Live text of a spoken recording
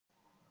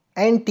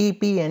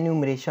NTP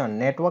enumeration,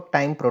 network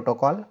time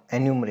protocol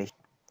enumeration.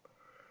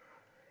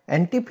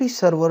 NTP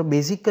server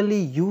basically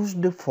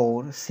used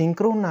for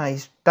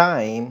synchronized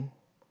time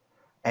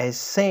as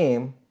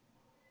same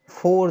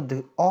for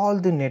all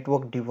the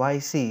network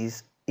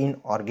devices in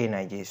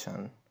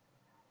organization.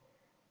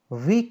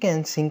 We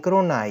can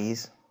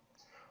synchronize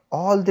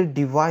all the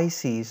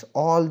devices,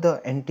 all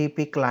the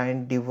NTP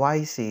client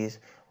devices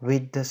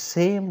with the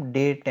same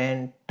date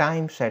and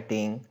time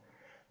setting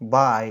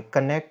by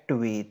connect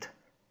with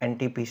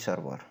NTP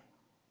server.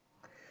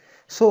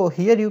 So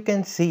here you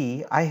can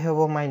see I have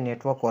my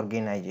network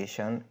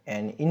organization,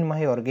 and in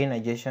my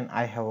organization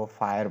I have a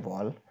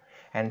firewall,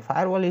 and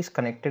firewall is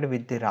connected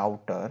with the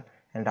router,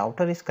 and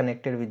router is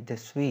connected with the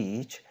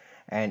switch,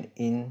 and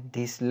in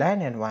this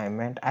LAN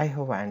environment I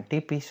have an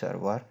NTP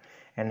server,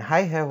 and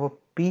I have a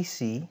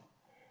PC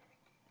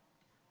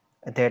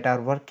that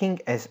are working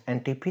as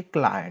NTP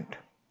client.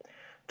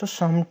 So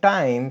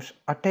sometimes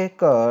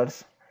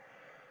attackers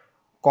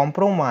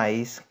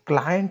compromise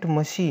client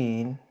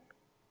machine.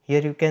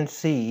 Here you can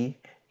see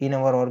in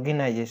our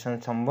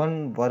organization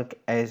someone work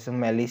as a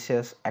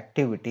malicious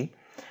activity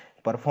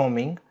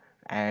performing,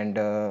 and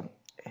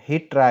he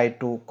tried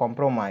to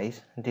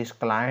compromise this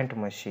client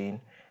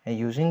machine, and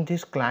using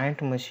this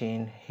client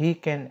machine he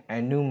can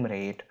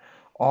enumerate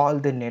all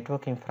the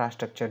network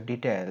infrastructure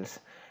details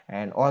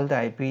and all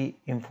the IP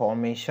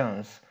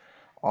informations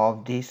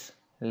of this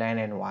LAN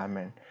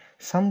environment.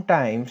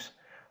 Sometimes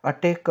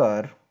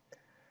attacker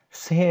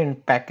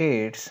send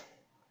packets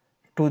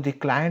to the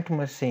client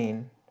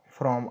machine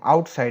from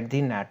outside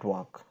the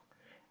network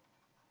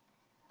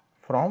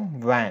from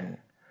WAN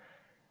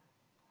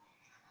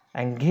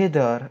and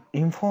gather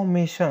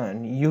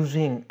information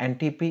using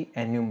NTP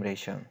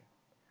enumeration.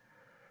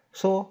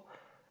 So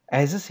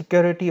as a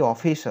security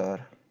officer,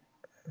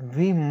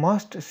 we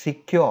must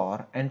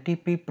secure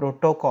NTP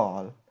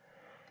protocol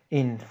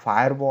in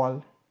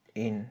firewall,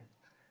 in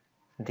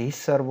this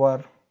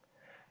server,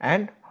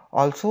 and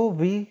also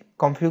we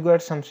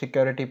configured some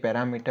security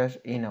parameters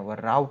in our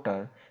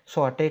router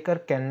so attacker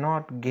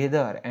cannot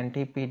gather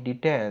NTP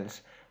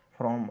details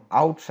from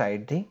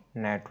outside the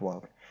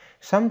network.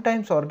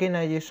 Sometimes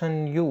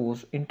organization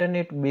use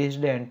internet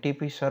based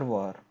NTP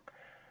server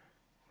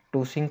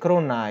to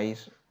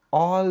synchronize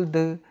all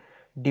the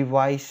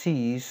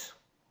devices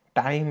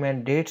time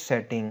and date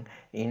setting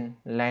in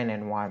LAN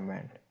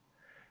environment.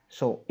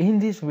 So in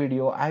this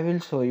video I will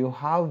show you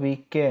how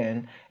we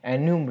can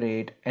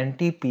enumerate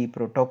NTP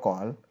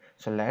protocol.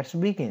 So let's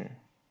begin.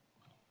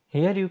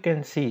 Here you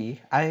can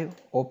see I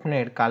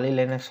opened Kali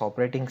Linux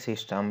operating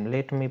system.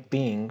 Let me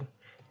ping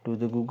to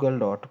the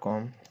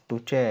google.com to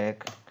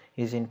check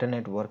is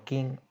internet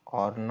working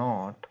or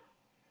not.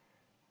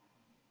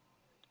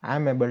 I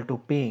am able to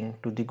ping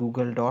to the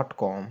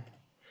google.com.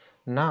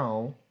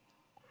 Now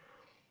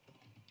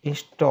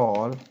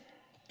install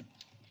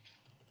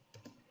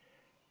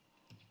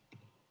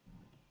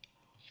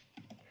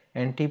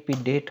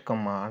NTP date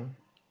command.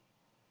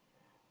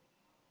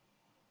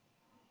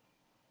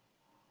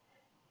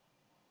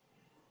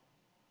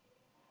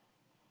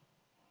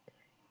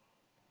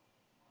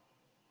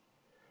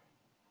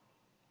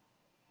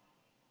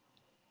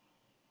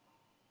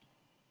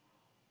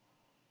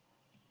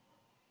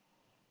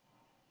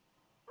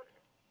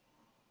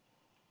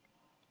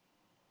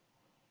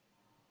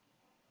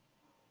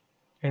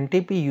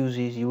 NTP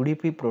uses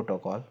UDP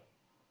protocol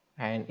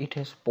and it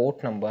has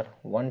port number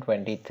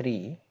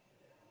 123.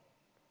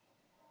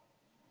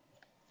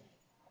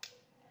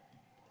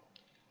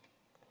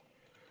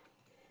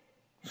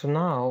 So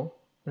now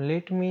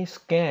let me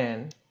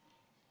scan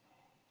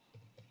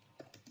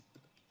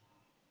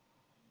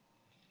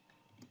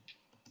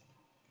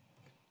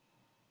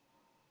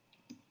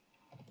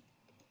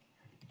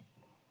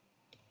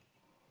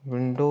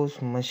Windows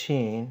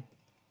machine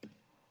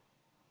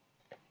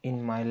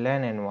in my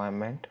LAN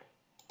environment.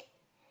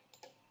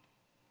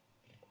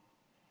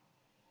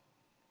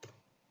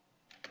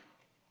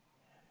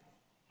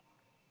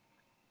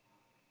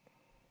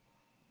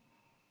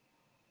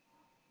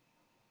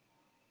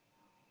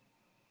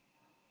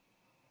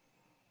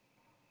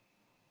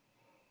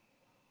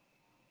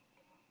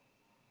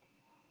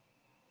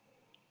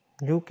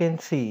 You can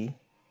see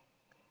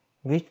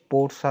which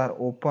ports are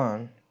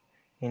open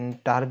in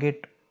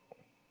target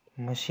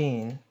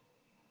machine.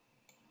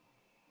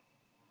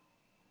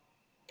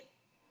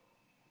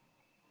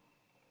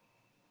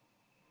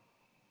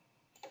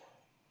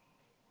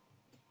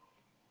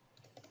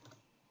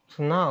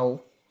 So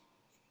now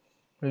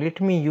let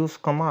me use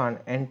command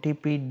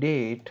NTP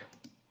date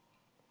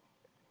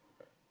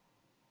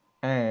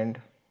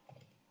and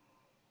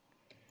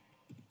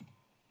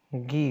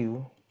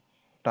give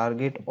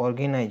target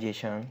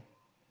organization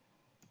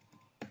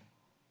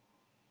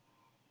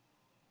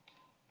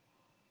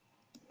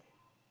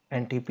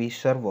NTP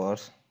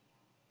servers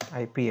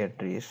IP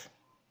address.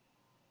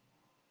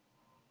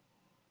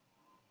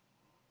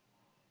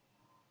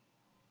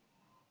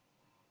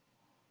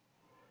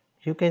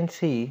 You can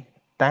see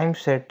time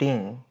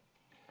setting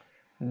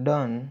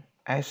done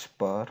as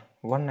per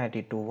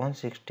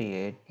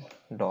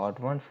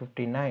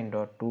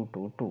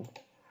 192.168.159.222.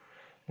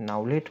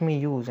 Now let me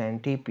use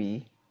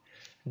NTP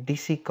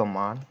DC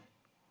command,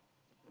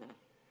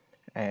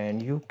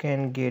 and you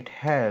can get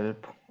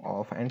help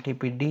of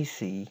NTP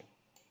DC.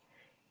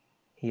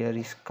 Here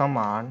is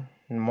command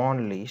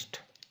mon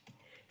list.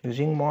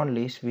 Using mon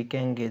list we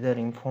can gather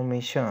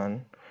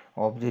information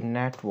of the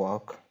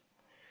network.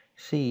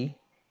 See,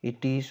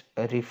 it is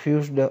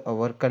refused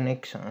our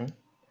connection.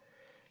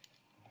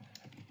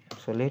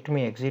 So let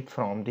me exit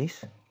from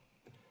this.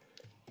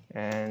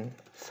 And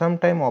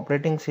sometime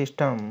operating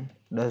system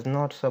does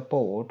not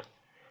support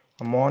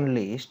a mon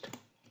list,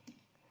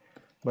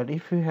 but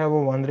if you have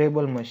a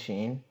vulnerable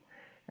machine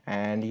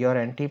and your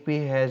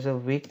NTP has a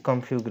weak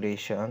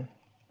configuration,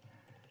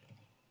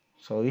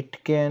 so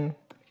it can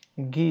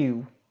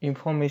give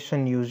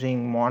information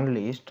using mon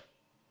list.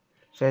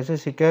 So as a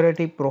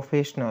security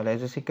professional,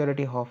 as a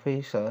security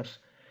officers,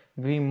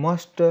 we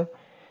must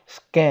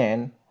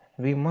scan,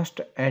 we must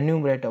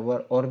enumerate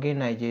our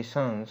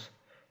organizations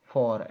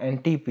for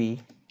NTP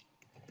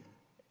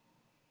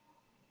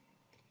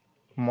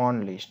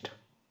mon list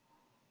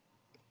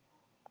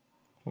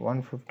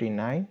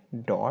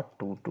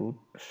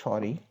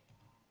 159.22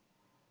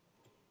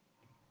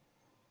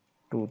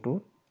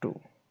 222.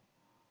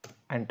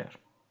 Enter.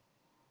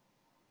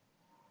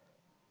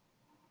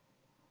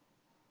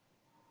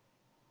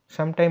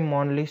 Sometime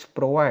mon list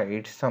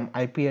provides some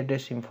IP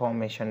address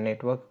information,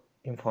 network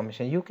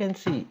information. You can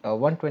see a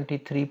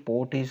 123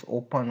 port is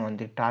open on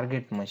the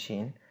target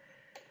machine.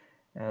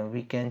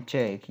 We can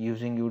check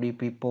using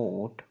UDP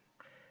port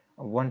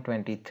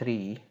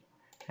 123,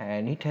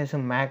 and it has a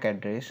MAC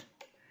address.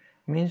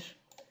 Means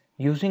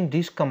using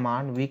this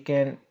command we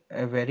can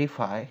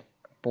verify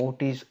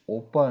port is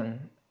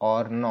open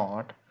or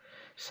not.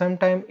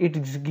 Sometimes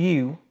it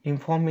gives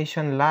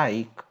information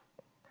like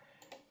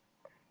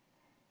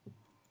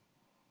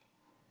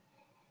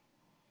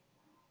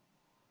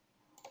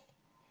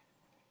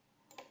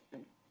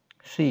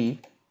see,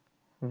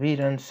 we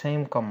run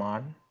same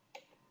command.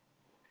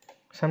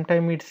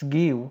 Sometimes it's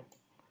give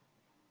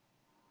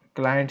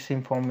clients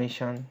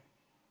information,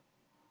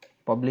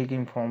 public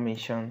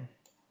information,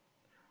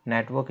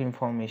 network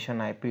information,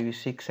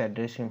 IPv6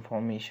 address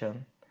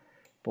information,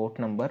 port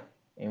number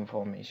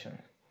information.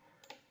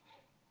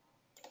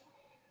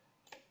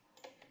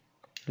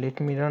 Let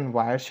me run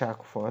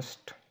Wireshark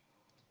first.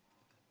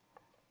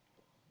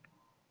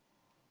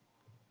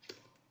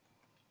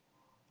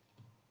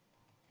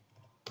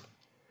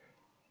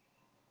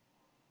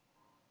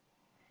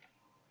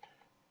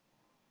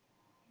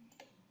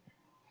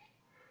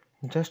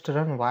 Just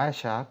run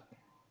Wireshark,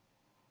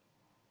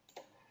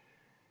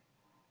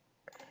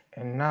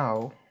 and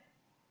now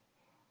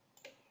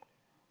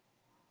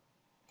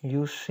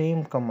use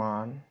same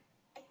command.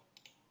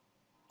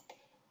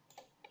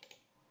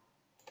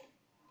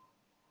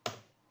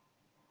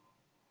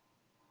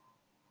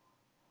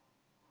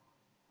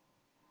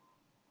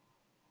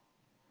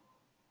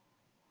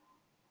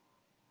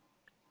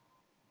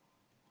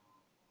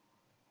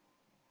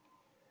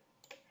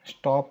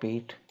 Stop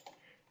it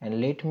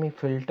and let me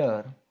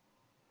filter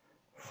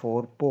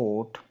for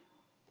port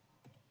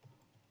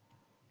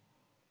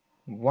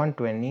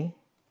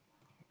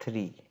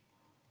 123.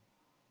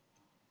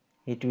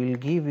 It will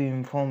give you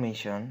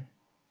information.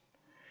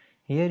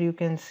 Here you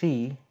can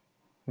see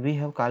we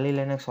have Kali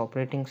Linux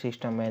operating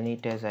system and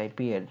it has IP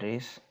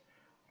address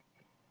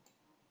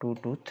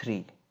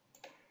 223.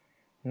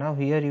 Now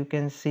here you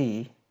can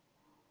see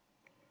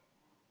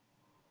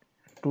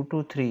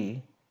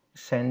 223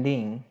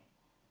 sending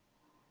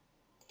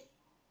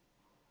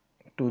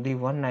to the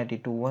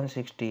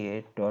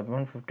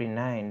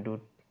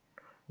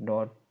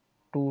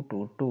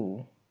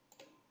 192.168.159.222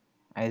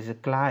 as a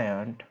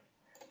client,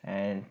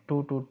 and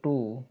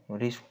 222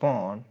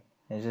 respond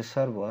as a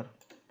server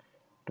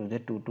to the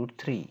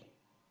 223.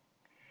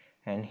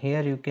 And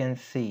here you can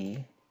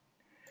see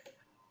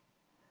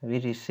we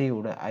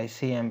received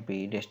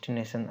ICMP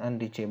destination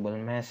unreachable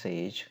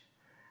message,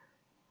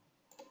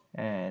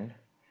 and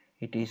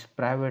it is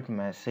private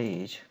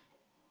message.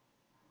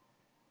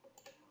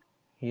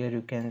 Here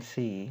you can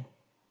see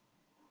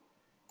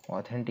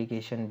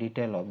authentication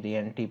detail of the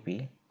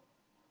NTP.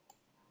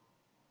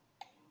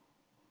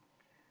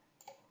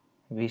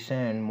 We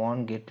send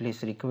mon get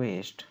list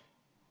request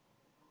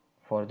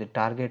for the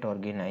target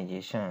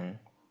organization,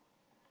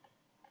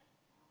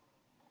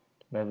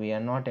 but we are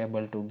not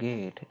able to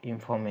get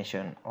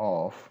information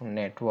of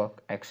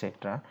network,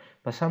 etc.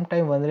 But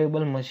sometimes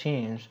vulnerable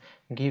machines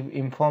give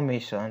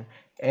information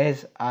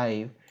as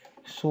I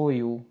show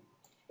you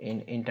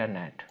in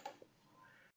internet.